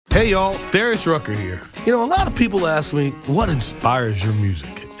Hey y'all, Darius Rucker here. You know, a lot of people ask me, what inspires your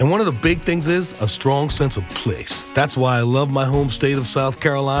music? And one of the big things is a strong sense of place. That's why I love my home state of South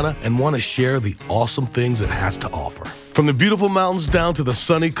Carolina and want to share the awesome things it has to offer. From the beautiful mountains down to the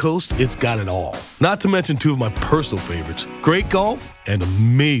sunny coast, it's got it all. Not to mention two of my personal favorites, great golf and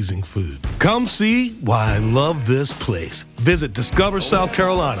amazing food. Come see why I love this place. Visit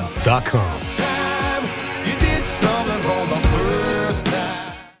discoversouthcarolina.com.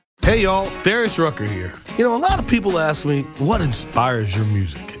 Hey y'all, Darius Rucker here. You know, a lot of people ask me, what inspires your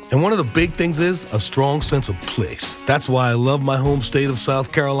music? And one of the big things is a strong sense of place. That's why I love my home state of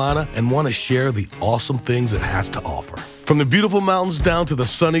South Carolina and want to share the awesome things it has to offer. From the beautiful mountains down to the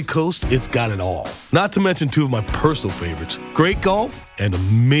sunny coast, it's got it all. Not to mention two of my personal favorites, great golf and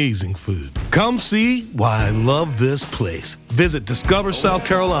amazing food. Come see why I love this place. Visit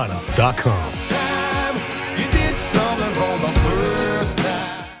discoversouthcarolina.com.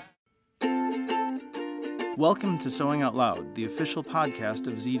 Welcome to Sewing Out Loud, the official podcast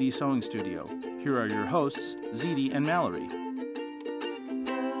of ZD Sewing Studio. Here are your hosts, ZD and Mallory.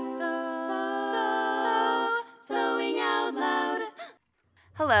 Sewing Out Loud.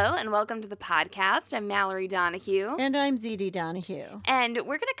 Hello, and welcome to the podcast. I'm Mallory Donahue. And I'm ZD Donahue. And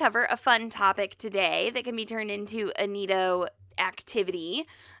we're going to cover a fun topic today that can be turned into a neato activity.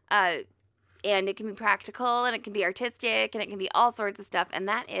 And it can be practical, and it can be artistic, and it can be all sorts of stuff. And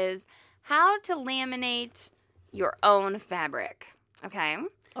that is how to laminate your own fabric, okay?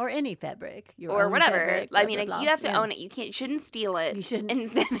 Or any fabric. Or whatever. Fabric, blah, I mean, blah, blah. you have to own it. You shouldn't steal it. You shouldn't,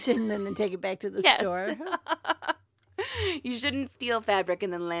 and then, then take it back to the store. You shouldn't steal fabric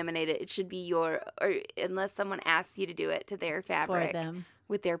and then laminate it. It should be your, or unless someone asks you to do it to their fabric For them.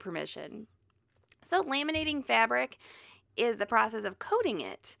 with their permission. So laminating fabric is the process of coating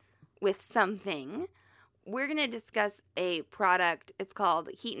it with something. We're going to discuss a product. It's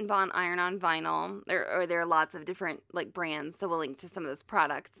called Heat and Bond Iron-On Vinyl, or there are lots of different like brands, so we'll link to some of those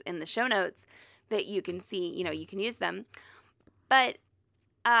products in the show notes that you can see, you can use them. But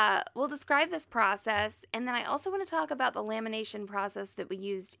we'll describe this process, and then I also want to talk about the lamination process that we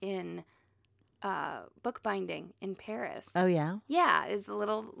used in bookbinding in Paris. Oh, yeah? Yeah, is a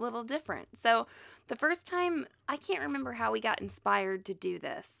little different. So the first time, I can't remember how we got inspired to do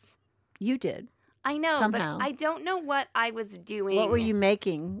this. You did. I know, Somehow. but I don't know what I was doing. What were you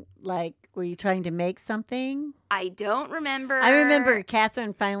making? Like, were you trying to make something? I don't remember. I remember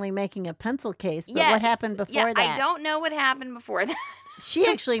Catherine finally making a pencil case, but what happened before that? I don't know what happened before that. She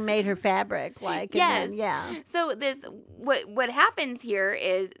actually made her fabric, like, yes. And then, yeah. So what happens here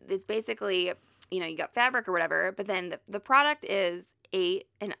is it's basically, you got fabric or whatever, but then the product is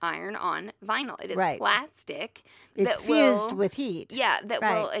an iron-on vinyl. It is plastic. It's fused with heat. Yeah, that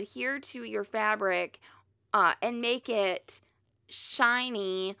will adhere to your fabric and make it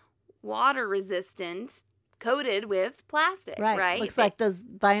shiny, water-resistant, coated with plastic, right? Looks like those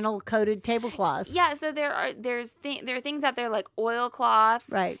vinyl-coated tablecloths. Yeah, so there are things out there like oilcloth,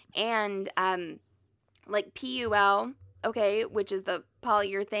 right, and like PUL, okay, which is the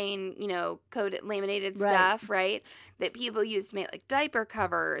polyurethane, coated laminated stuff, right? That people use to make like diaper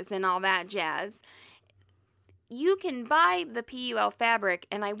covers and all that jazz. You can buy the PUL fabric,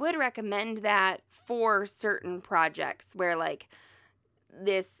 and I would recommend that for certain projects where like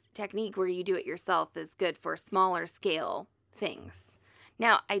this technique where you do it yourself is good for smaller scale things.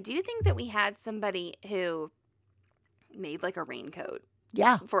 Now, I do think that we had somebody who made like a raincoat.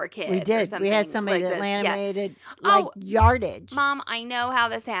 Yeah. For a kid. We did. Or something we had somebody like that laminated yardage. Mom, I know how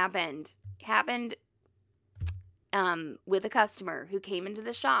this happened. It happened with a customer who came into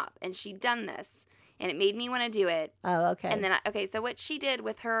the shop, and she'd done this, and it made me want to do it. Oh, okay. And then, so what she did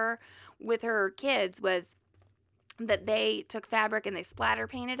with her kids was that they took fabric and they splatter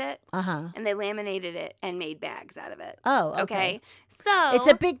painted it, and they laminated it and made bags out of it. Oh, okay. So it's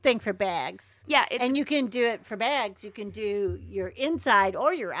a big thing for bags. Yeah, and you can do it for bags. You can do your inside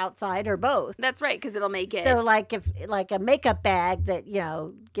or your outside or both. That's right, because it'll make it. So, like a makeup bag that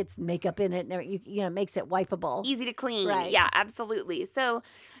gets makeup in it, and makes it wipeable, easy to clean. Right. Yeah, absolutely. So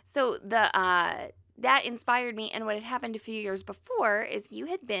the that inspired me, and what had happened a few years before is you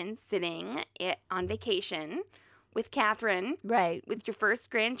had been sitting on vacation with Catherine, right? With your first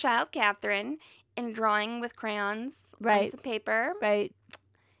grandchild, Catherine, and drawing with crayons on some paper. Right.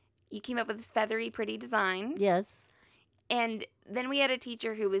 You came up with this feathery, pretty design. Yes. And then we had a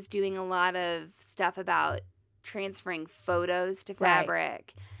teacher who was doing a lot of stuff about transferring photos to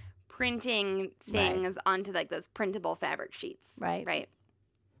fabric, printing things onto like those printable fabric sheets. Right. Right.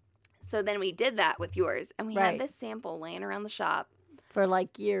 So then we did that with yours, and we had this sample laying around the shop. For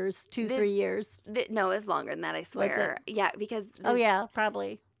like years, 3 years. No, it was longer than that, I swear. Was it? Yeah, because...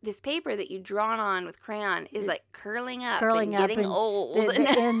 Probably. this paper that you've drawn on with crayon is like curling up Curling and up getting and old.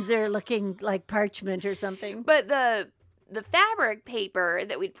 The ends are looking like parchment or something. But the fabric paper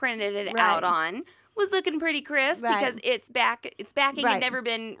that we'd printed it out on was looking pretty crisp because its backing had never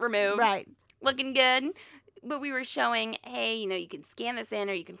been removed. Right. Looking good. But we were showing, hey, you can scan this in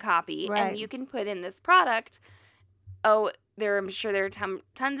or you can copy and you can put in this product. Oh, I'm sure there are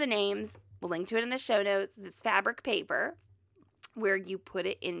tons of names. We'll link to it in the show notes. This fabric paper where you put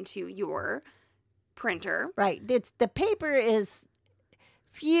it into your printer. Right. The paper is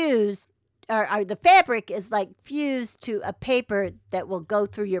fused, or the fabric is like fused to a paper that will go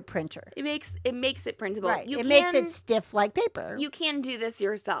through your printer. It makes it printable. Right. Makes it stiff like paper. You can do this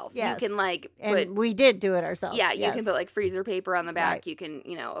yourself. Yes. You can and we did do it ourselves. Yeah, you can put freezer paper on the back. Right. You can,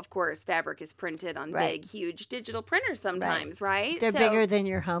 of course, fabric is printed on big, huge digital printers sometimes, right? They're bigger than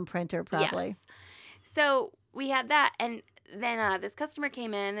your home printer, probably. Yes. So we had that, and then this customer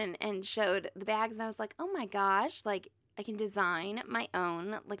came in and showed the bags, and I was like, oh my gosh, I can design my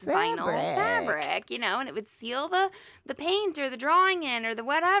own vinyl fabric, and it would seal the paint or the drawing in or the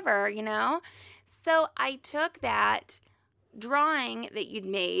whatever, So I took that drawing that you'd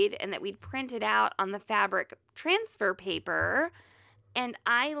made and that we'd printed out on the fabric transfer paper, and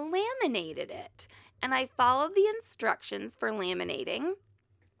I laminated it. And I followed the instructions for laminating.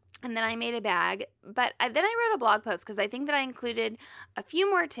 And then I made a bag, but then I wrote a blog post because I think that I included a few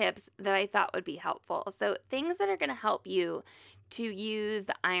more tips that I thought would be helpful. So things that are going to help you to use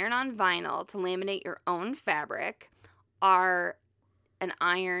the iron-on vinyl to laminate your own fabric are an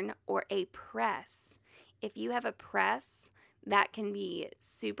iron or a press. If you have a press, that can be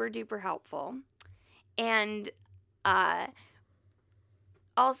super duper helpful. And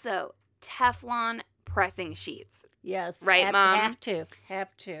also Teflon pressing sheets. Yes. Right, Mom?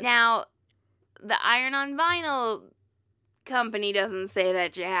 Have to. Now, the iron-on vinyl company doesn't say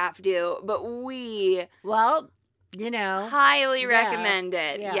that you have to, but we highly recommend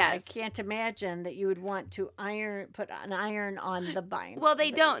it. Yeah, yes. I can't imagine that you would want to put an iron on the vinyl. Well, they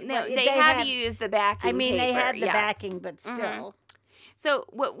don't. No, they have used the backing paper. They have the backing, but still. Mm-hmm. So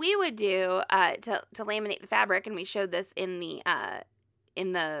what we would do to laminate the fabric, and we showed this in the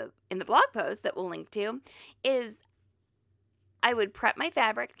blog post that we'll link to, is I would prep my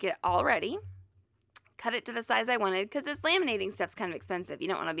fabric, get it all ready, cut it to the size I wanted, because this laminating stuff's kind of expensive. You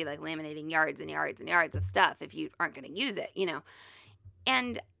don't want to be laminating yards and yards and yards of stuff if you aren't going to use it,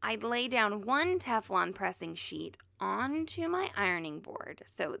 And I'd lay down one Teflon pressing sheet onto my ironing board.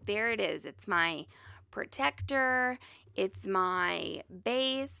 So there it is. It's my protector. It's my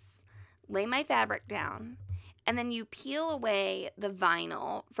base. Lay my fabric down. And then you peel away the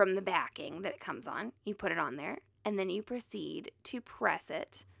vinyl from the backing that it comes on. You put it on there. And then you proceed to press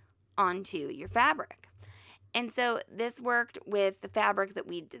it onto your fabric. And so this worked with the fabric that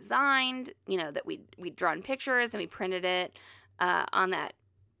we designed, that we'd drawn pictures and we printed it on that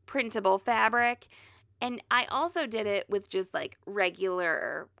printable fabric. And I also did it with just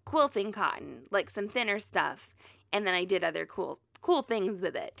regular quilting cotton, some thinner stuff. And then I did other cool things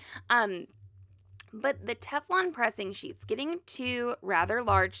with it. But the Teflon pressing sheets, getting 2 rather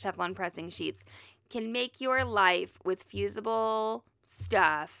large Teflon pressing sheets, can make your life with fusible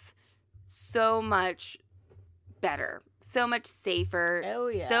stuff so much better, so much safer,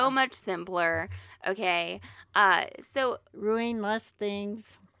 so much simpler. Okay. So ruin less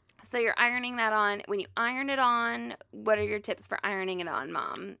things. So you're ironing that on. When you iron it on, what are your tips for ironing it on,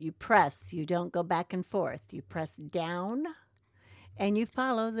 Mom? You press. You don't go back and forth. You press down. And you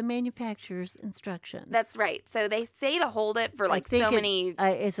follow the manufacturer's instructions. That's right. So they say to hold it for so many.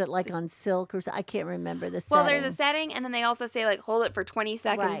 Is it on silk or something? I can't remember the setting. Well, there's a setting, and then they also say hold it for 20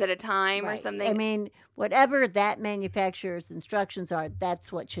 seconds at a time or something. I mean, whatever that manufacturer's instructions are,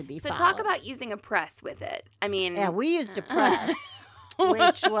 that's what should be followed. So talk about using a press with it. I mean, yeah, we used a press,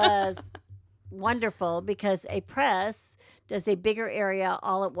 which was wonderful because a press does a bigger area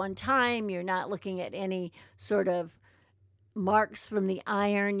all at one time. You're not looking at any sort of marks from the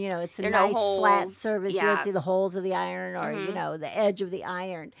iron, it's a nice flat surface. You don't see the holes of the iron or, the edge of the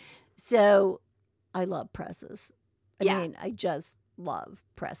iron. So I love presses. I mean, I just love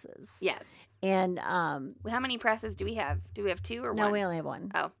presses. Yes. And how many presses do we have? Do we have 2 or 1? No, we only have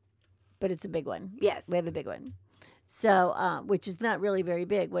 1. Oh. But it's a big one. Yes. We have a big one. So, which is not really very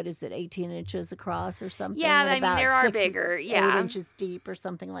big. What is it, 18 inches across or something? Yeah, I mean, there are bigger. 8 inches deep or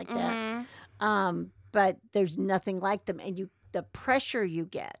something like that. But there's nothing like them. And the pressure you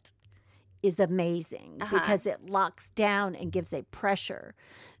get is amazing because it locks down and gives a pressure.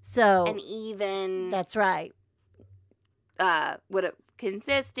 So an even. That's right.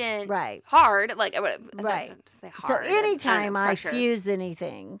 consistent, Right. hard. Like, I would Right. say So hard. anytime I pressure. fuse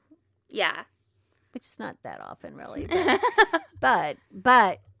anything, Yeah. which is not that often really, but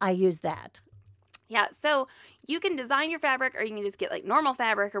I use that. Yeah, so you can design your fabric or you can just get like normal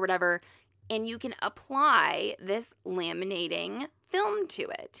fabric or whatever, and you can apply this laminating film to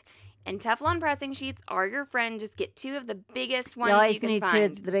it. And Teflon pressing sheets are your friend. Just get 2 of the biggest ones You always can need find. 2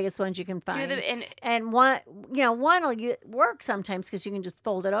 of the biggest ones you can 2 find. of the, and one will work sometimes because you can just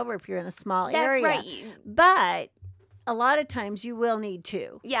fold it over if you're in a small that's area. right. But a lot of times you will need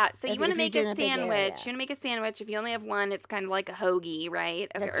 2. Yeah, so you If- want to if make you're a doing a big sandwich. area. You want to make a sandwich. If you only have one, it's kind of like a hoagie,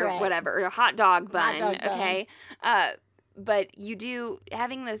 right? That's or right. whatever, or a hot dog bun. dog bun. Okay. But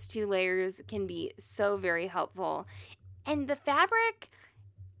having those 2 layers can be so very helpful. And the fabric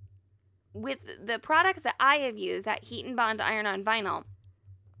with the products that I have used, that Heat and Bond iron-on vinyl,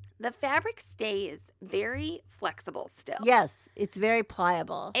 the fabric stays very flexible still. Yes, it's very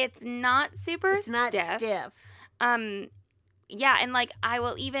pliable. It's not super It's not stiff. stiff. Yeah, and like I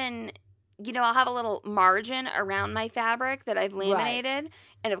will even, I'll have a little margin around my fabric that I've laminated,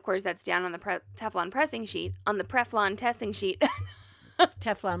 and of course that's down on the Teflon pressing sheet, on the Preflon testing sheet.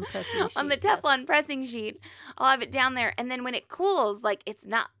 Teflon pressing sheet. On the Teflon pressing sheet, I'll have it down there, and then when it cools, like it's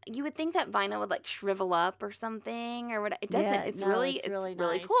not. You would think that vinyl would like shrivel up or something, or what? It doesn't. Yeah, It's no, really it's really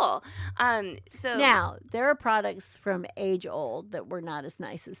nice. cool. So Now, there are products from age old that were not as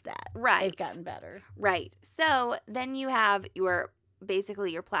nice as that. Right. They've gotten better. Right. So then you have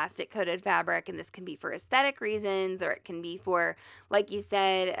basically your plastic coated fabric, and this can be for aesthetic reasons, or it can be for, like you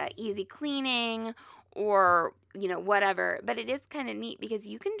said, easy cleaning, or whatever. But it is kind of neat because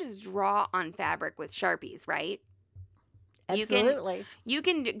you can just draw on fabric with Sharpies, right? Absolutely. You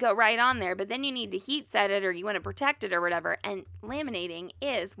can go right on there, but then you need to heat set it, or you want to protect it or whatever, and laminating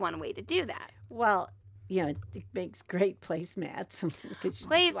is one way to do that. Well, it makes great placemats.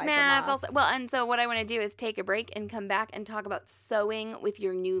 Placemats also. Well, and so what I want to do is take a break and come back and talk about sewing with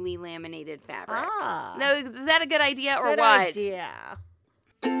your newly laminated fabric. Now, is that a good idea or good what? idea.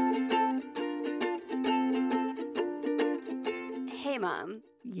 Hey, Mom.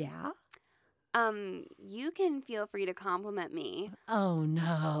 Yeah? You can feel free to compliment me Oh,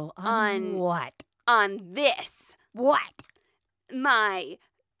 no. On- what? on this. What? My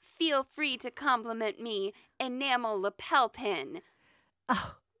feel free to compliment me enamel lapel pin.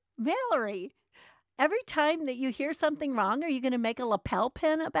 Oh, Mallory, every time that you hear something wrong, are you going to make a lapel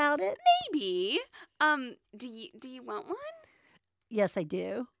pin about it? Maybe. Do you want one? Yes, I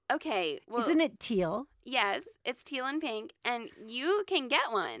do. Okay. Well, Isn't it teal? yes, it's teal and pink, and you can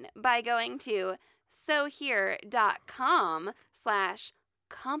get one by going to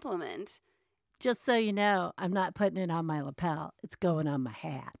sewhere.com/compliment. Just so you know, I'm not putting it on my lapel. It's going on my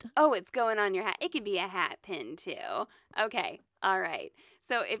hat. Oh, it's going on your hat. It could be a hat pin too. Okay. All right.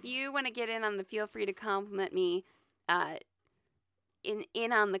 So if you want to get in on the feel free to compliment me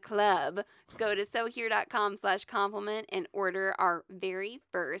in on the club, go to sewhere.com/compliment and order our very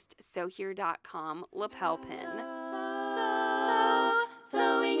first sewhere.com lapel pin.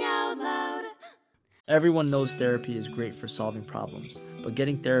 Sewing out loud. Everyone knows therapy is great for solving problems, but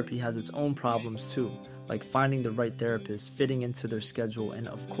getting therapy has its own problems too, like finding the right therapist, fitting into their schedule, and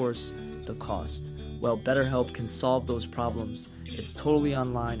of course, the cost. Well, BetterHelp can solve those problems. It's totally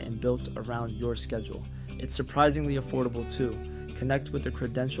online and built around your schedule. It's surprisingly affordable too. Connect with a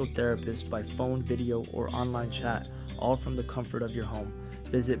credentialed therapist by phone, video, or online chat, all from the comfort of your home.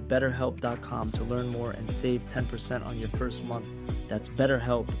 Visit BetterHelp.com to learn more and save 10% on your first month. That's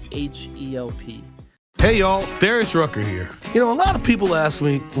BetterHelp, H-E-L-P. Hey y'all, Darius Rucker here. A lot of people ask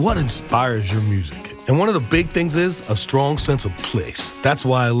me, what inspires your music? And one of the big things is a strong sense of place. That's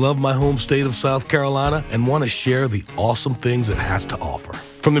why I love my home state of South Carolina and want to share the awesome things it has to offer.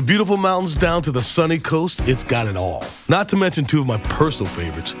 From the beautiful mountains down to the sunny coast, it's got it all. Not to mention 2 of my personal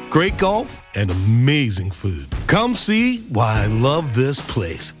favorites, great golf and amazing food. Come see why I love this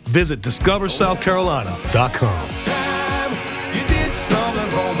place. Visit discoversouthcarolina.com.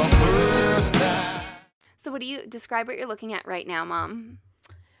 So what do you describe what you're looking at right now, Mom?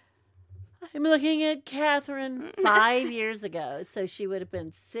 I'm looking at Catherine 5 years ago, so she would have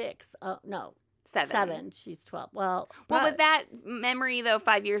been 6. Oh, no, 7. She's 12. Well, What was that memory though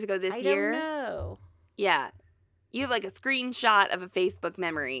 5 years ago this I year? don't know. Yeah. You have like a screenshot of a Facebook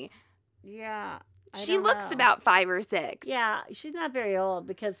memory. Yeah. She looks about 5 or 6. Yeah, she's not very old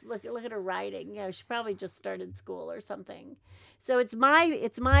because look at her writing. She probably just started school or something. So it's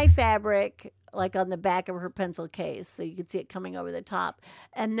my fabric, like on the back of her pencil case, so you can see it coming over the top.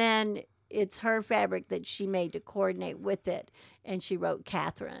 And then it's her fabric that she made to coordinate with it. And she wrote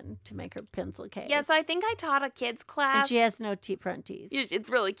Catherine to make her pencil case. Yeah, so I think I taught a kids class. And she has no front teeth. It's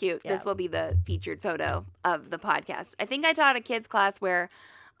really cute. Yeah. This will be the featured photo of the podcast. I think I taught a kids class where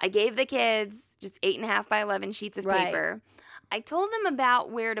I gave the kids just 8.5 by 11 sheets of Right. paper. I told them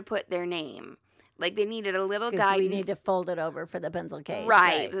about where to put their name. Like they needed a little Because guidance. we need to fold it over for the pencil case.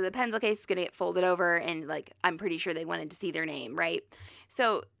 Right. The pencil case is going to get folded over, and like I'm pretty sure they wanted to see their name, right?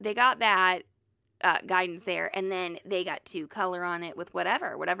 So they got that guidance there, and then they got to color on it with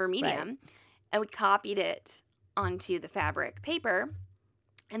whatever medium, Right. and we copied it onto the fabric paper,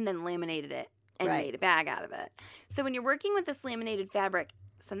 and then laminated it and Right. made a bag out of it. So when you're working with this laminated fabric,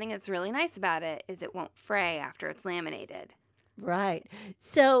 something that's really nice about it is it won't fray after it's laminated. Right.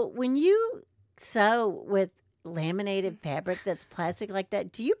 So when you sew with laminated fabric that's plastic like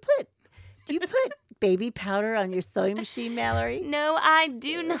that, do you put baby powder on your sewing machine, Mallory? No, I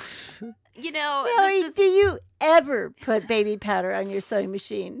do not. You know, Mallory, this is- do you ever put baby powder on your sewing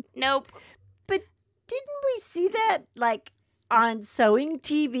machine? nope. But didn't we see that like on sewing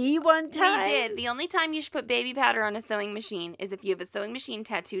TV one time? We did. The only time you should put baby powder on a sewing machine is if you have a sewing machine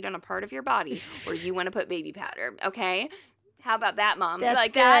tattooed on a part of your body where you want to put baby powder. Okay. How about that, Mom? That's you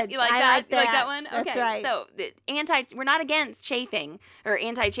like that? good. You like I that? like You like that that. one? That's Okay. right. So we're not against chafing or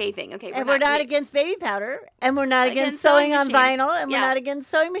anti-chafing. Okay. And we're not against baby powder, and we're not against Against sewing sewing on machines. vinyl, and we're Yeah. not against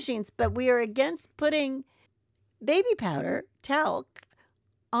sewing machines, but we are against putting baby powder, talc,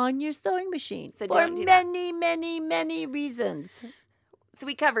 on your sewing machine So for don't do that. many, many, many reasons. So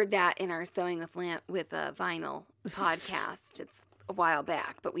we covered that in our Sewing with a Vinyl podcast. It's a while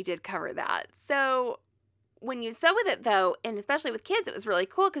back, but we did cover that. So when you sew with it, though, and especially with kids, it was really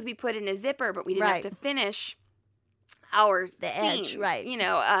cool because we put in a zipper, but we didn't Right. have to finish our The edge, seams, right. You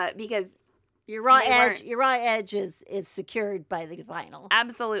know, because Your raw They edge, weren't- your raw edge is secured by the vinyl.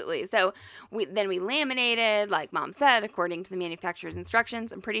 absolutely. So we laminated, like Mom said, according to the manufacturer's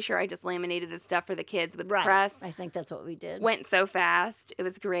instructions. I'm pretty sure I just laminated this stuff for the kids with the press. I think that's what we did. Went so fast. It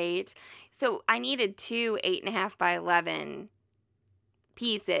was great. So I needed 2 8.5 by 11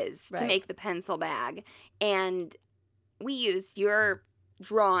 pieces to Right. make the pencil bag. And we used your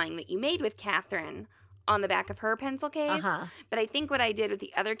drawing that you made with Catherine on the back of her pencil case. Uh-huh. But I think what I did with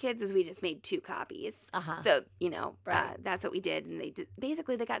the other kids was we just made 2 copies. Uh-huh. So, you know, Right. that's what we did. And they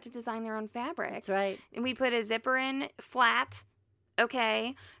basically they got to design their own fabric. That's right. And we put a zipper in flat.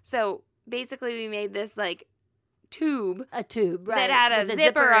 Okay. So basically we made this like tube A tube, right? that had a with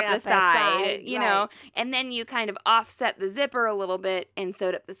zipper up the that side, you right. know, and then you kind of offset the zipper a little bit and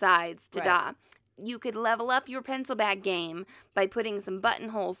sewed up the sides. Ta-da. Right. You could level up your pencil bag game by putting some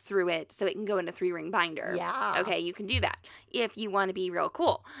buttonholes through it so it can go into 3-ring binder. Yeah. Okay, you can do that if you want to be real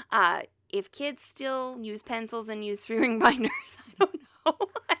cool. If kids still use pencils and use 3-ring binders, I don't know.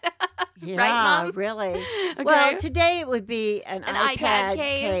 Yeah, Right, Mom? really. Okay. Well, today it would be an iPad iPad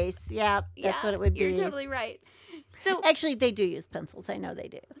case. case. Yeah, that's what it would be. You're totally right. So Actually, they do use pencils. I know they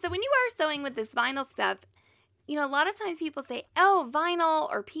do. So when you are sewing with this vinyl stuff, you know, a lot of times people say, oh, vinyl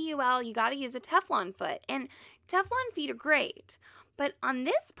or PUL, you got to use a Teflon foot. And Teflon feet are great. But on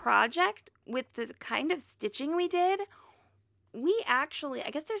this project, with the kind of stitching we did, we actually, I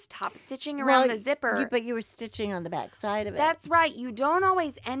guess there's top stitching around the zipper. But you were stitching on the back side of it. That's right. You don't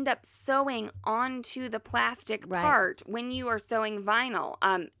always end up sewing onto the plastic Right. part when you are sewing vinyl.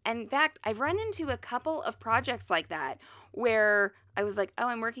 In fact, I've run into a couple of projects like that where I was like, oh,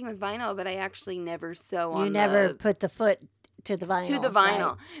 I'm working with vinyl, but I actually never sew on You never the, put the foot to the vinyl. to the right.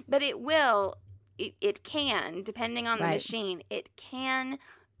 vinyl. But it can, depending on the Right. machine, it can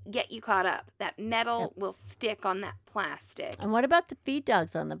get you caught up. That metal will stick on that plastic. And what about the feed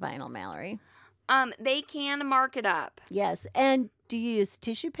dogs on the vinyl, Mallory? They can mark it up. Yes. And do you use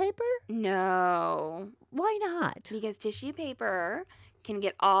tissue paper? No. Why not? Because tissue paper can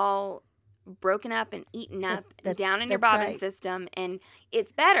get all broken up and eaten up and that's- down in your that's bobbin right. system. And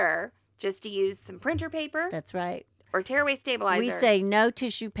it's better just to use some printer paper That's right. or tearaway stabilizer. We say no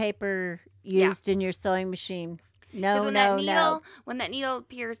tissue paper used in your sewing machine. No, because when that needle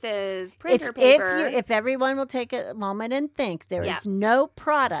pierces printer paper. If everyone will take a moment and think, there is Yeah. no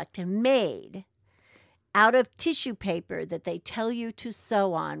product made out of tissue paper that they tell you to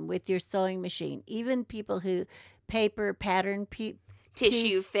sew on with your sewing machine. Even people who paper pattern tissue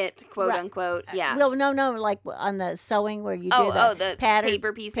piece- fit, quote Right. unquote. Yeah. Well, no, like on the sewing where you do the pattern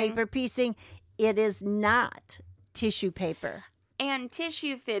paper piecing. paper piecing. It is not tissue paper. And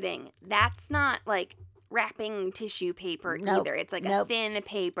tissue fitting, that's not like wrapping tissue paper Nope. either. It's like a Nope. thin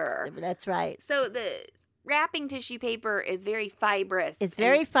paper. That's right. So the wrapping tissue paper is very fibrous. It's and-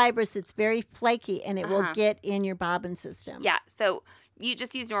 very fibrous. It's very flaky, and it will Uh-huh. get in your bobbin system. Yeah, so you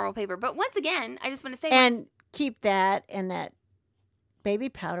just use normal paper. But once again, I just want to say, And keep that and that baby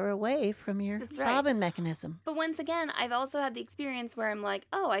powder away from your That's right. bobbin mechanism. but once again, I've also had the experience where I'm like,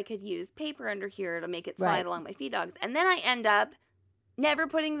 oh, I could use paper under here to make it slide Right. along my feed dogs. And then I end up never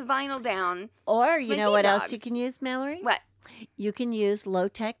putting the vinyl down. Or my you know feed what else dogs. you can use, Mallory? What? You can use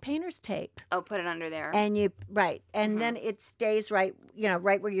low-tech painter's tape. Oh, put it under there. And and Mhm. then it stays right,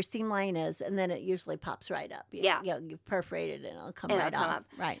 right where your seam line is, and then it usually pops right up. Yeah. You've perforated it, and it'll come And right it'll come off. up.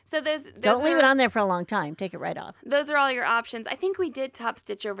 Right. So those Don't leave are, it on there for a long time. Take it right off. Those are all your options. I think we did top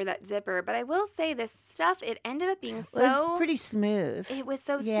stitch over that zipper, but I will say this stuff, it ended up being It so was pretty smooth. It was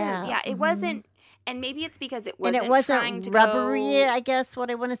so smooth. Yeah, Yeah, it mhm. wasn't, and maybe it's because it And wasn't it trying wasn't to rubbery, go. I guess what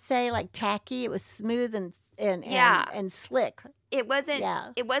I want to say, like tacky. It was smooth Yeah. and slick. It wasn't.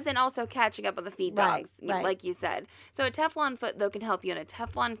 Yeah. It wasn't also catching up with the feed Right, dogs, right. like you said. So a Teflon foot though can help you, and a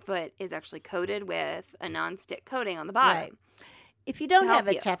Teflon foot is actually coated with a non-stick coating on the bottom. Right. If you don't To have help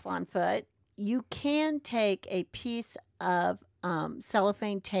a you. Teflon foot, you can take a piece of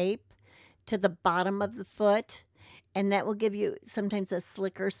cellophane tape to the bottom of the foot, and that will give you sometimes a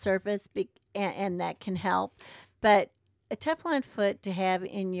slicker surface, and that can help. But a Teflon foot to have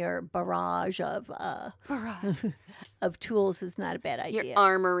in your barrage of of tools is not a bad idea. Your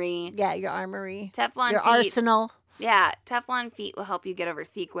armory. Yeah, your armory, Teflon your feet. arsenal. Yeah, Teflon feet will help you get over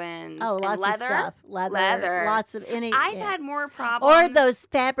sequins. Oh, and lots leather. of stuff. Leather. Lots of any. I've yeah. had more problems. Or those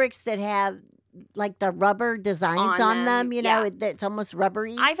fabrics that have like the rubber designs On on them, them, yeah. it's almost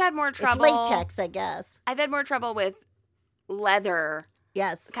rubbery. I've had more trouble. It's latex, I guess. I've had more trouble with leather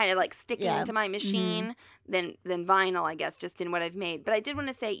Yes. kind of like sticking Yeah. to my machine than vinyl, I guess, just in what I've made. But I did want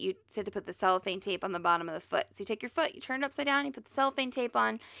to say you said to put the cellophane tape on the bottom of the foot. So you take your foot, you turn it upside down, you put the cellophane tape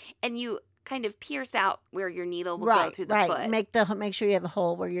on, and you kind of pierce out where your needle will go through the foot. Make sure you have a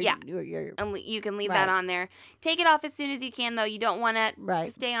hole where your Yeah. your And you can leave Right. that on there. Take it off as soon as you can, though. You don't want it to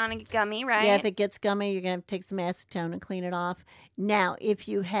Right. stay on and get gummy, right? Yeah, if it gets gummy, you're gonna have to take some acetone and clean it off. Now, if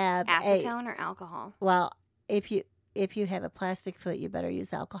you have Acetone or alcohol? if you have a plastic foot, you better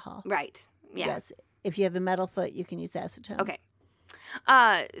use alcohol. Right. Yeah. Yes. If you have a metal foot, you can use acetone. Okay.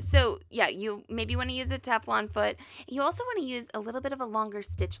 So yeah, you maybe want to use a Teflon foot. You also want to use a little bit of a longer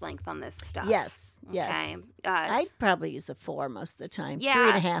stitch length on this stuff. Yes. Okay. Yes. I'd probably use a 4 most of the time.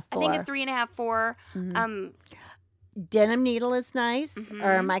 Yeah. 3.5, 4. I think a 3.5, 4. Mhm. Denim needle is nice,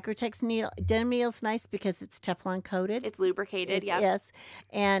 or a Mhm. Microtex needle. Denim needle's nice because it's Teflon coated. It's lubricated. Yeah. Yes,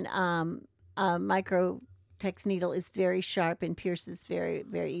 and Microtex needle is very sharp and pierces very,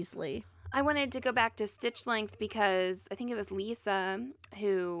 very easily. I wanted to go back to stitch length because I think it was Lisa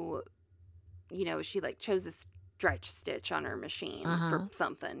who, she like chose a stretch stitch on her machine for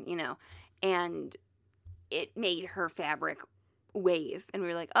something, and it made her fabric wave. And we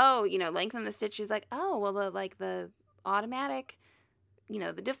were like, oh, lengthen the stitch. She's like, oh, well, the automatic,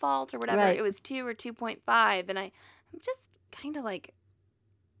 the default or whatever, Right. it was 2 or 2.5. And I'm just kind of like,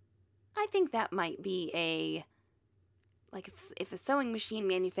 I think that might be like if a sewing machine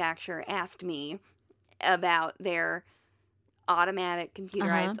manufacturer asked me about their automatic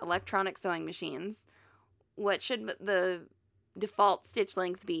computerized electronic sewing machines, what should the default stitch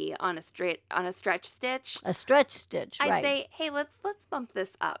length be on a stretch stitch? A stretch stitch, I'd right? say, hey, let's bump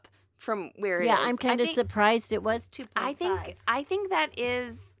this up from where it is. Yeah, I'm kind of I think- surprised it was 2.5. I think that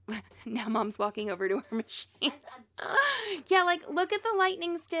is. Now Mom's walking over to her machine. Yeah, like look at the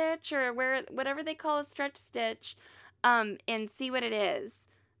lightning stitch or whatever they call a stretch stitch, and see what it is.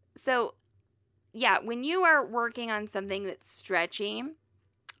 So, yeah, when you are working on something that's stretchy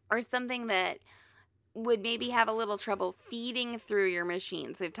or something that would maybe have a little trouble feeding through your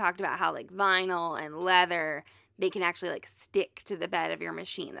machine. So we've talked about how like vinyl and leather, they can actually like stick to the bed of your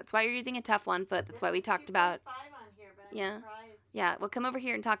machine. That's why you're using a Teflon foot. That's why we talked about. Yeah. Yeah, well, come over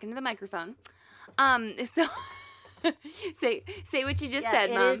here and talk into the microphone. So say what you just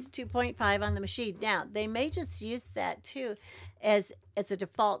said, Mom. It is 2.5 on the machine. Now, they may just use that too as a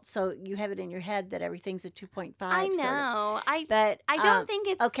default, so you have it in your head that everything's a 2.5. I sort of. know. But I don't think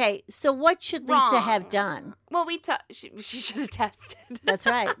it's okay. So what should Lisa wrong. have done? Well, she should have tested. That's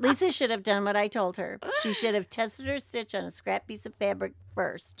right. Lisa should have done what I told her. She should have tested her stitch on a scrap piece of fabric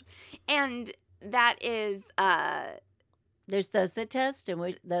first. And that is There's those that test and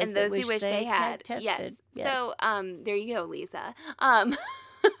those that who wish they had tested. Yes. So there you go, Lisa.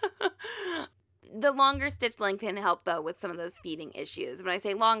 The longer stitch length can help though with some of those feeding issues. When I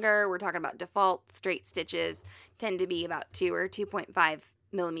say longer, we're talking about default straight stitches tend to be about 2 or 2.5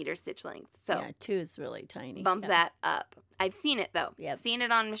 millimeter stitch length. So yeah, 2 is really tiny. bump Yeah. that up. I've seen it though. Yep. I've seen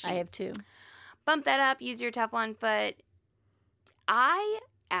it on machines. I have 2. Bump that up. Use your Teflon foot. I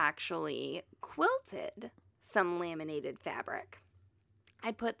actually quilted some laminated fabric.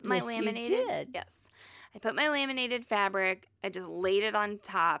 I put my Yes, you laminated. did. Yes. I put my laminated fabric. I just laid it on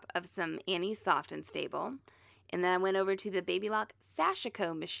top of some Annie's Soft and Stable. And then I went over to the Baby Lock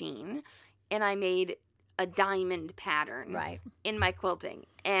Sashiko machine and I made a diamond pattern Right. in my quilting.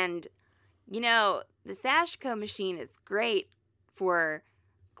 And, you know, the Sashiko machine is great for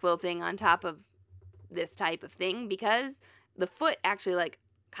quilting on top of this type of thing because the foot actually like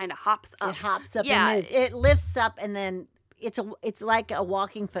kind of hops up. It hops up Yeah. and it lifts up, and then it's like a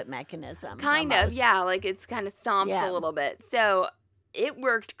walking foot mechanism. Kind of, almost. yeah. Like it's kind of stomps Yeah. a little bit. So it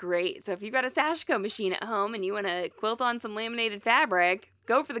worked great. So if you've got a Sashiko machine at home and you want to quilt on some laminated fabric,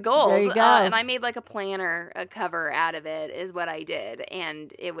 go for the gold. There you go. And I made like a planner, a cover out of it is what I did.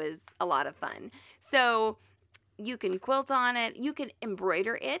 And it was a lot of fun. So you can quilt on it. You can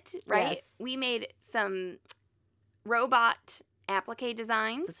embroider it, right? Yes. We made some robot applique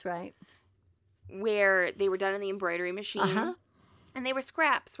designs That's right. where they were done in the embroidery machine. Uh-huh. And they were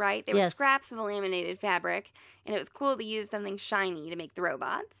scraps, right? They were Yes. scraps of the laminated fabric. And it was cool to use something shiny to make the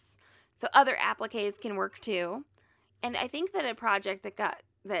robots. So other appliques can work too. And I think that a project that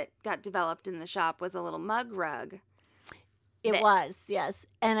got developed in the shop was a little mug rug. It that- was, yes.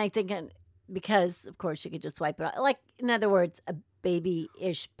 And I think because, of course, you could just wipe it off. Like, in other words, a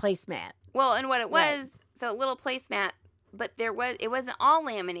baby-ish placemat. Well, and what it Right. was, so a little placemat, but it wasn't all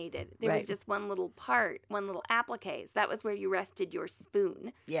laminated. There was Right. just one little part, one little applique. So that was where you rested your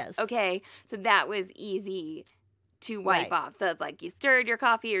spoon. Yes. Okay, so that was easy to wipe Right. off. So it's like you stirred your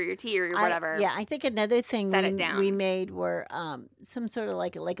coffee or your tea or your whatever. I think another thing Set it down. we made were some sort of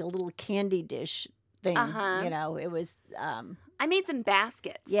like a little candy dish thing. Uh-huh. You know, it was, I made some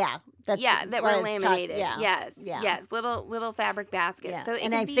baskets. that that what were I was laminated. yeah. Yes, little fabric baskets. Yeah. So it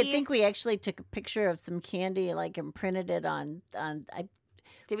and could I be, think we actually took a picture of some candy, like, and printed it on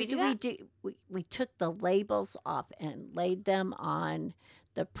did we do that? We took the labels off and laid them on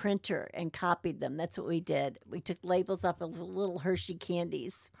the printer and copied them. That's what we did. We took labels off of little Hershey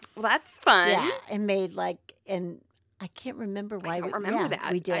candies. Well, that's fun. Yeah, and made and I can't remember why. I don't remember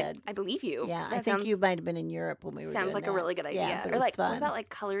that. We did. I believe you. Yeah, That I think sounds, you might have been in Europe when we were sounds doing like a that. really good idea. Yeah, but it or was like, fun. what about like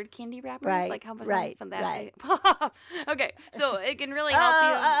colored candy wrappers? Right, Like how much right, fun that right. Okay, so it can really help you.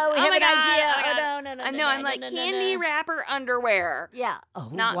 we have my an God, idea. oh my God. No, I know. I'm like candy wrapper underwear. Yeah. Oh,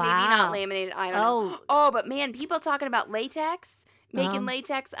 Not wow. maybe not laminated. I don't know. Oh. Oh, but man, people talking about latex, making Um,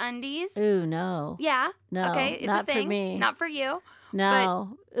 latex undies. Ooh, no. Yeah. No, Okay. It's not a thing. for me. Not for you.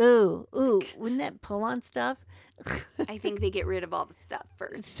 No. Ooh. Wouldn't that pull on stuff? I think they get rid of all the stuff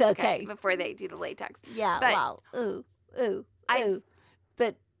first. It's okay. Before they do the latex. Yeah. But Wow. Ooh. I've-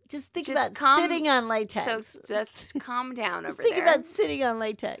 But just think Just about calm- sitting on latex. So just calm down Just over think there. about sitting on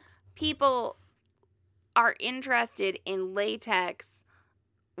latex. People are interested in latex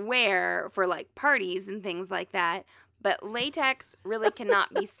wear for like parties and things like that, but latex really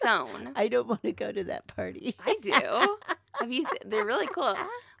cannot be sewn. I don't want to go to that party. I do. They're really cool.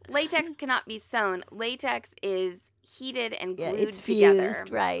 Latex cannot be sewn. Latex is heated and Yeah, glued it's together.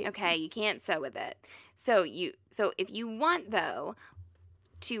 fused, right. Okay, you can't sew with it. So if you want though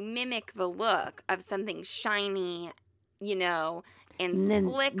to mimic the look of something shiny, and then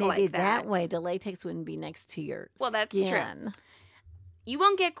slick maybe like that way the latex wouldn't be next to your Well, that's true. skin. You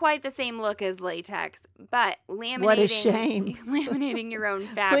won't get quite the same look as latex, but laminating What a shame. laminating your own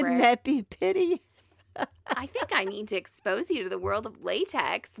fabric. Wouldn't that be a pity? I think I need to expose you to the world of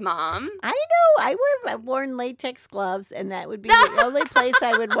latex, Mom. I know. I've worn latex gloves, and that would be the only place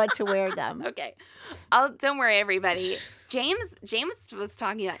I would want to wear them. Okay. Don't worry, everybody. James was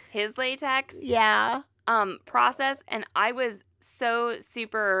talking about his latex Yeah. process, and I was so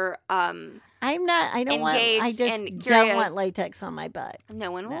super I'm not. I don't want. I Engaged just and don't curious. want latex on my butt.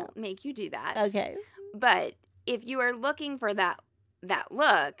 no one will No. make you do that. Okay. But if you are looking for that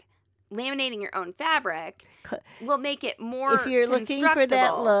look, laminating your own fabric will make it more If you're looking for that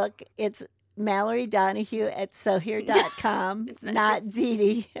constructible. look, it's Mallory Donahue at SewHere.com, It's not just-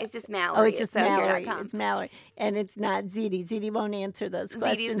 Ziti. It's just Mallory. Oh, it's just Mallory. SewHere.com. It's Mallory, and it's not Ziti. Ziti won't answer those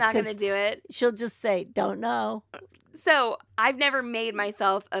questions. ZD's not going to 'cause do it. She'll just say, "Don't know." So I've never made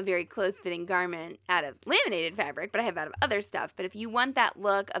myself a very close-fitting garment out of laminated fabric, but I have out of other stuff. But if you want that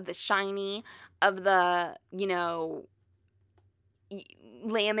look of the shiny, of the,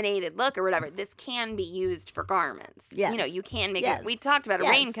 laminated look or whatever, this can be used for garments. Yes. You can make Yes. it. We talked about a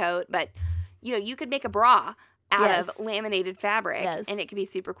Yes. raincoat, but, you could make a bra out Yes. of laminated fabric, Yes. and it could be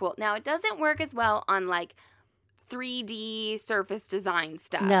super cool. Now, it doesn't work as well on, like, 3D surface design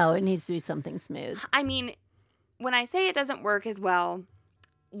stuff. No, it needs to be something smooth. I mean, when I say it doesn't work as well,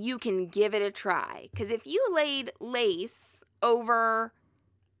 you can give it a try. Because if you laid lace over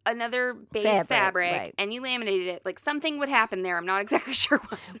another base fabric right. and you laminated it, like something would happen there. I'm not exactly sure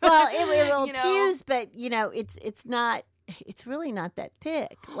what. Well, it will You know? fuse, but it's not. It's really not that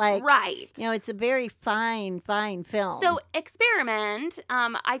thick. Like Right. it's a very fine film. So experiment.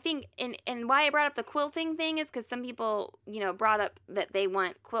 I think, and why I brought up the quilting thing is because some people, brought up that they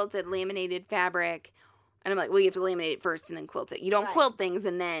want quilted laminated fabric. And I'm like, well, you have to laminate it first and then quilt it. You don't Right. quilt things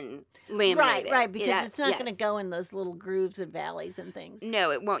and then laminate it. Right, because Yeah, it's not yes. going to go in those little grooves and valleys and things. No,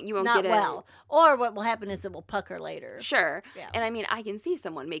 it won't. You won't Not get it. well. Or what will happen is it will pucker later. Sure. Yeah. And I mean, I can see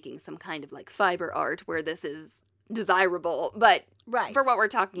someone making some kind of like fiber art where this is desirable, but Right. for what we're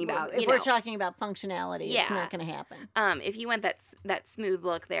talking about, If we're talking about functionality, it's Yeah. not going to happen. if you want that smooth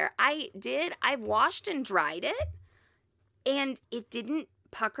look there, I've washed and dried it, and it didn't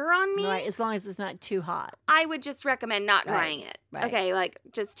pucker on me. Right, as long as it's not too hot. I would just recommend not Right, drying it. right. Okay, like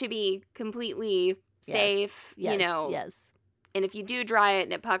just to be completely safe, Yes, Yes. And if you do dry it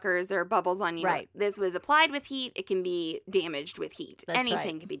and it puckers or bubbles on you, Right. this was applied with heat, it can be damaged with heat. That's Anything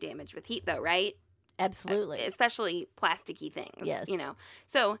right. can be damaged with heat though, right? Absolutely. Especially plasticky things. Yes.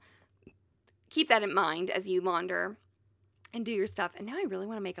 So keep that in mind as you launder and do your stuff. And now I really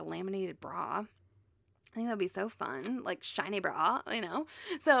want to make a laminated bra. I think that'd be so fun, like shiny bra,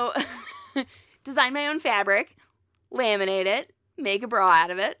 So design my own fabric, laminate it, make a bra out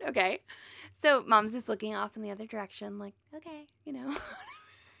of it, okay? So Mom's just looking off in the other direction, like, okay,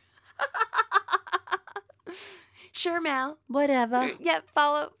 Sure, Mal. Whatever. Yeah,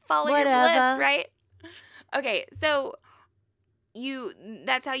 follow your Whatever. bliss, right? Okay, so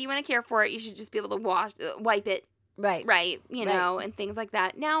that's how you want to care for it. You should just be able to wipe it Right. right, and things like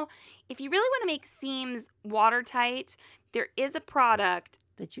that. Now, if you really want to make seams watertight, there is a product.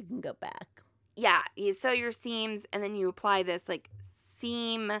 That you can go back. Yeah, you sew your seams and then you apply this like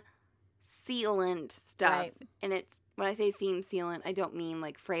seam sealant stuff. Right. And it's, when I say seam sealant, I don't mean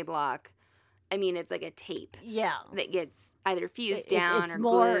like Fray Block. I mean, it's like a tape Yeah. that gets either fused It- down it's or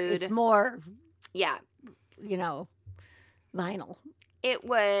more, glued. It's more, Yeah. vinyl. It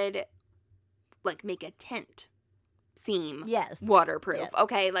would like make a tent seam Yes. waterproof. Yes.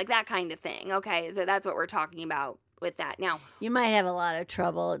 Okay, like that kind of thing. Okay, so that's what we're talking about with that. Now, You might have a lot of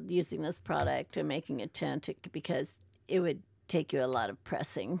trouble using this product and making a tent because it would take you a lot of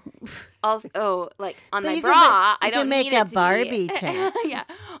pressing. also, like on But my you can bra, you I don't can make need a it to Barbie be, tent. Yeah,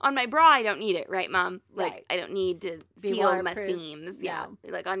 on my bra, I don't need it, right, Mom? Like Right. I don't need to Be seal my waterproof. seams. Yeah,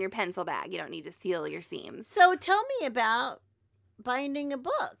 like on your pencil bag, you don't need to seal your seams. So tell me about binding a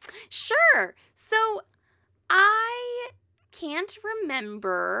book. Sure. So I can't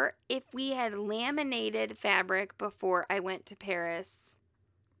remember if we had laminated fabric before I went to Paris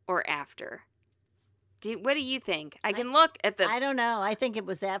or after. What do you think? I can look at the. I don't know. I think it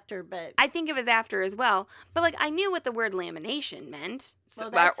was after, but I think it was after as well. But like I knew what the word lamination meant. So,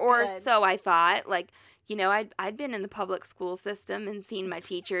 Well, that's or good. so I thought. Like, I'd been in the public school system and seen my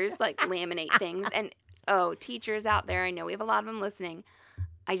teachers like laminate things. And teachers out there, I know we have a lot of them listening.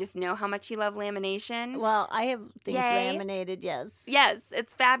 I just know how much you love lamination. well, I have things Yay. laminated, yes. Yes,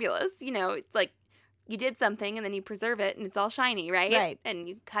 it's fabulous. It's like you did something and then you preserve it and it's all shiny, right? Right. And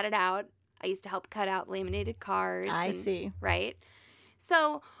you cut it out. I used to help cut out laminated cards. I and- see. Right?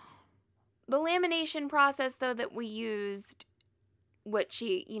 So the lamination process, though, that we used, what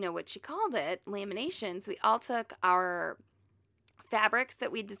she called it, lamination. So we all took our fabrics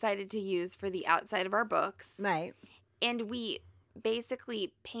that we decided to use for the outside of our books. Right. And we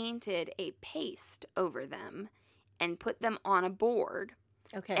basically painted a paste over them and put them on a board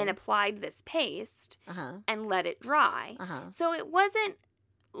Okay. and applied this paste uh-huh. and let it dry. Uh-huh. So it wasn't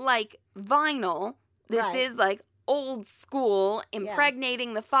like vinyl. This Right. is like old school,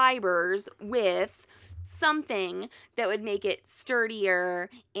 impregnating the fibers with something that would make it sturdier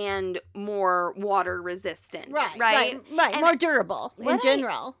and more water resistant. Right. And More durable in what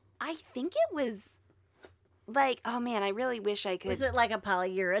general. I think it was like, oh man, I really wish I could. Was it like a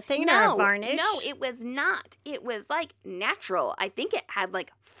polyurethane or No, a varnish? no, it was not. It was like natural. I think it had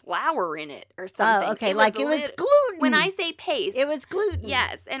like flour in it or something. Oh, okay. Like it was gluten. When I say paste, It was gluten.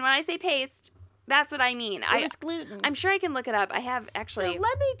 yes, and when I say paste, that's what I mean. It was gluten. I'm sure I can look it up. I have So actually.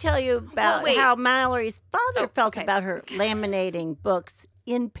 let me tell you about wait. how Mallory's father Oh, felt okay. about her laminating books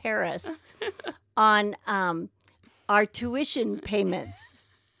in Paris on our tuition payments.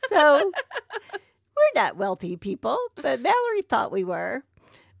 So we're not wealthy people, but Mallory thought we were.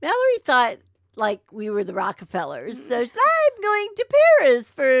 Mallory thought like we were the Rockefellers. So she's, I'm going to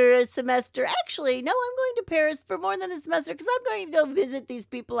Paris for a semester. Actually, no, I'm going to Paris for more than a semester because I'm going to go visit these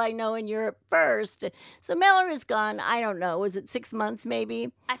people I know in Europe first. So Mallory's gone, I don't know, was it 6 months maybe?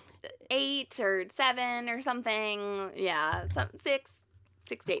 8 or 7 or something. Yeah, 6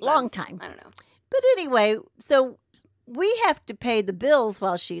 6 to 8 Long months. time. I don't know. But anyway, so we have to pay the bills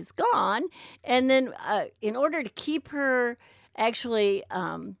while she's gone. And then in order to keep her actually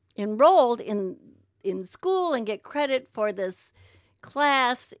enrolled in school and get credit for this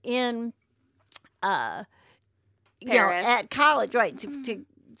class in Paris. at college, right?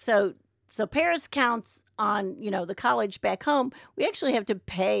 So Paris counts on the college back home. We actually have to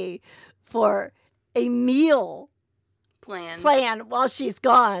pay for a meal plan while she's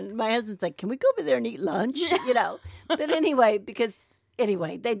gone. My husband's like, "Can we go over there and eat lunch?" But anyway,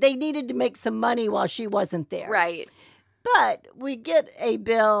 they needed to make some money while she wasn't there, Right. But we get a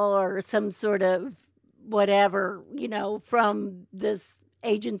bill or some sort of whatever, from this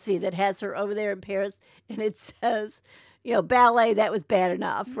agency that has her over there in Paris, and it says, ballet, that was bad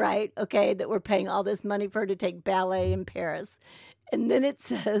enough, right? Okay, that we're paying all this money for her to take ballet in Paris. And then it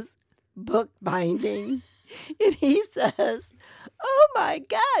says bookbinding. And he says, "Oh my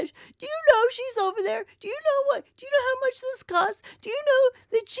gosh, do you know she's over there? Do you know how much this costs? Do you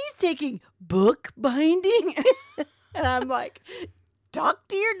know that she's taking bookbinding?" And I'm like, "Talk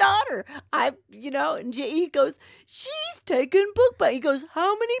to your daughter." And he goes, "She's taking bookbinding." He goes,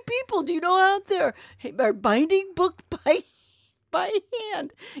 "How many people do you know out there are binding book by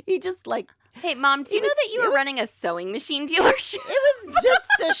hand?" He just Hey, Mom, do you know that you were running a sewing machine dealership? It was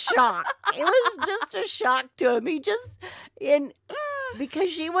just a shock. It was just a shock to him. Because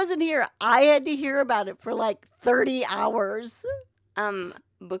she wasn't here, I had to hear about it for 30 hours.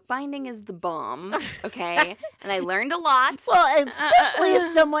 Bookbinding is the bomb, okay? And I learned a lot. Well, especially if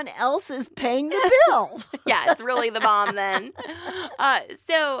someone else is paying the bill. Yeah, it's really the bomb then.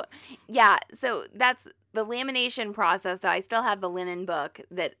 So that's the lamination process. So I still have the linen book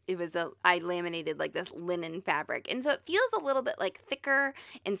that I laminated this linen fabric. And so it feels a little bit thicker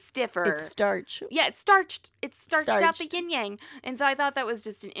and stiffer. It's starch. Yeah, it's starched. It's starched out the yin yang. And so I thought that was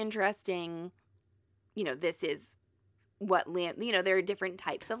just an interesting, this is what there are different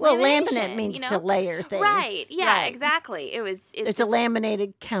types of lamination. Laminate means to layer things. Right. Yeah, right. Exactly. It's a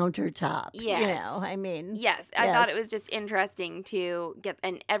laminated countertop. Yes. Yes. I thought it was just interesting to get,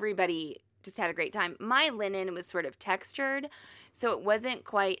 and everybody just had a great time. My linen was sort of textured, so it wasn't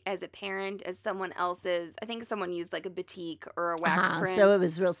quite as apparent as someone else's. I think someone used a batik or a wax print. So it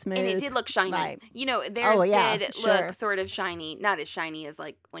was real smooth. And it did look shiny. Right. Theirs did look sort of shiny. Not as shiny as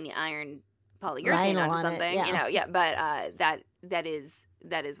when you iron polyurethane onto something, but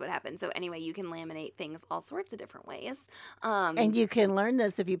that is what happened. So anyway, you can laminate things all sorts of different ways. And you can learn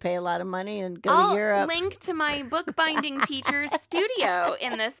this if you pay a lot of money and go to Europe. I'll link to my bookbinding teacher's studio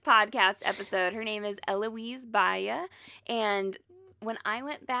in this podcast episode. Her name is Eloise Baya. And when I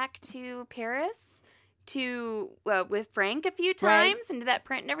went back to Paris with Frank a few times and did that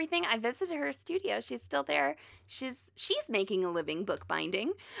print and everything, I visited her studio. She's still there. She's making a living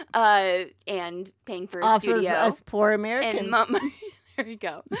bookbinding and paying for a studio. Off of us poor Americans. And there you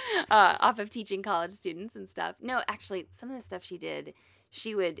go. Off of teaching college students and stuff. No, actually, some of the stuff she did,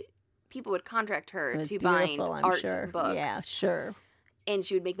 people would contract her to bind art books. Yeah, sure. And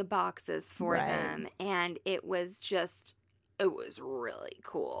she would make the boxes for them. And it was really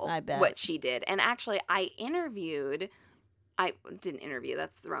cool. I bet. What she did. And actually, I didn't interview,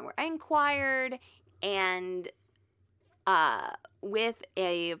 that's the wrong word. I inquired and with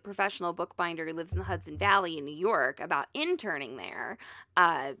a professional bookbinder who lives in the Hudson Valley in New York about interning there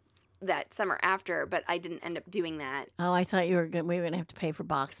that summer after, but I didn't end up doing that. Oh, I thought we were going to have to pay for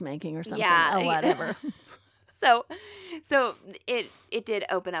box making or something. Yeah. Oh, whatever. So it did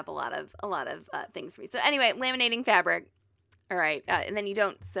open up a lot of things for me. So anyway, laminating fabric. All right. And then you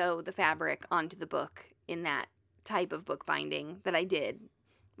don't sew the fabric onto the book in that type of bookbinding that I did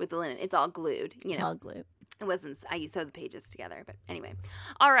with the linen. It's all glued, It's all glued. It wasn't, I sewed the pages together, but anyway.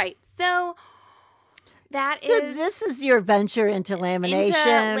 All right. So this is your venture into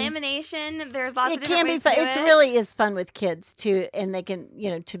lamination. There's lots of different can be ways fun. to do It it. really is fun with kids too, and they can,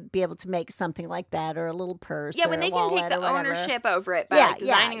 to be able to make something like that or a little purse. Yeah, or when a they can take wallet the or whatever. ownership over it by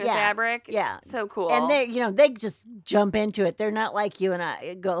designing the fabric. Yeah, so cool. And they just jump into it. They're not like you and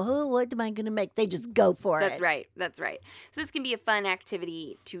I go, "Oh, what am I going to make?" They just go for it. That's right. So this can be a fun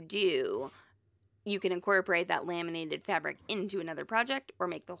activity to do. You can incorporate that laminated fabric into another project or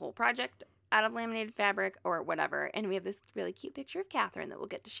make the whole project out of laminated fabric or whatever. And we have this really cute picture of Catherine that we'll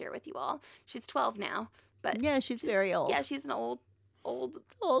get to share with you all. She's 12 now, but yeah, she's very old. Yeah, she's an old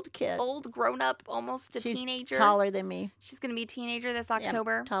kid, old grown up, almost she's teenager. Taller than me. She's going to be a teenager this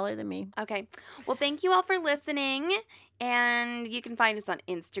October. Yep, taller than me. Okay. Well, thank you all for listening, and you can find us on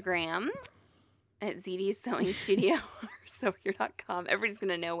Instagram at ZD's Sewing Studio or SewHere.com. Everybody's going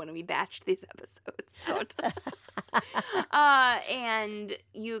to know when we batched these episodes out. And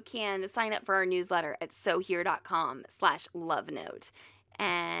you can sign up for our newsletter at SewHere.com/lovenote.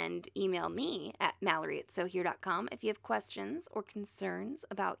 And email me at Mallory@SewHere.com if you have questions or concerns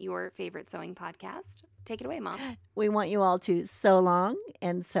about your favorite sewing podcast. Take it away, Mom. We want you all to sew long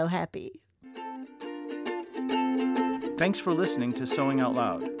and sew happy. Thanks for listening to Sewing Out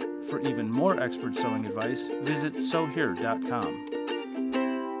Loud. For even more expert sewing advice, visit SewHere.com.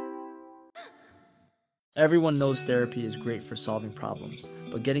 Everyone knows therapy is great for solving problems,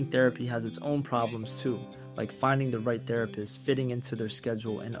 but getting therapy has its own problems too, like finding the right therapist, fitting into their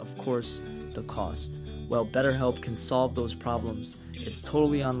schedule, and of course, the cost. Well, BetterHelp can solve those problems. It's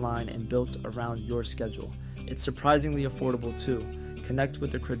totally online and built around your schedule. It's surprisingly affordable too. Connect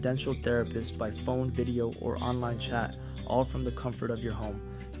with a credentialed therapist by phone, video, or online chat, all from the comfort of your home.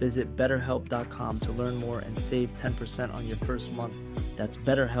 Visit BetterHelp.com to learn more and save 10% on your first month. That's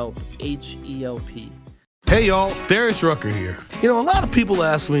BetterHelp, H-E-L-P. Hey y'all, Darius Rucker here. You know, a lot of people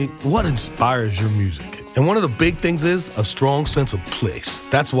ask me, what inspires your music? And one of the big things is a strong sense of place.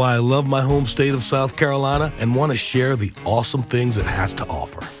 That's why I love my home state of South Carolina and want to share the awesome things it has to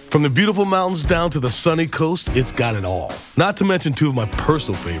offer. From the beautiful mountains down to the sunny coast, it's got it all. Not to mention two of my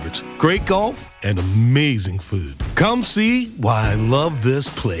personal favorites, great golf and amazing food. Come see why I love this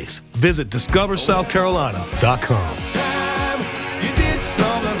place. Visit DiscoverSouthCarolina.com.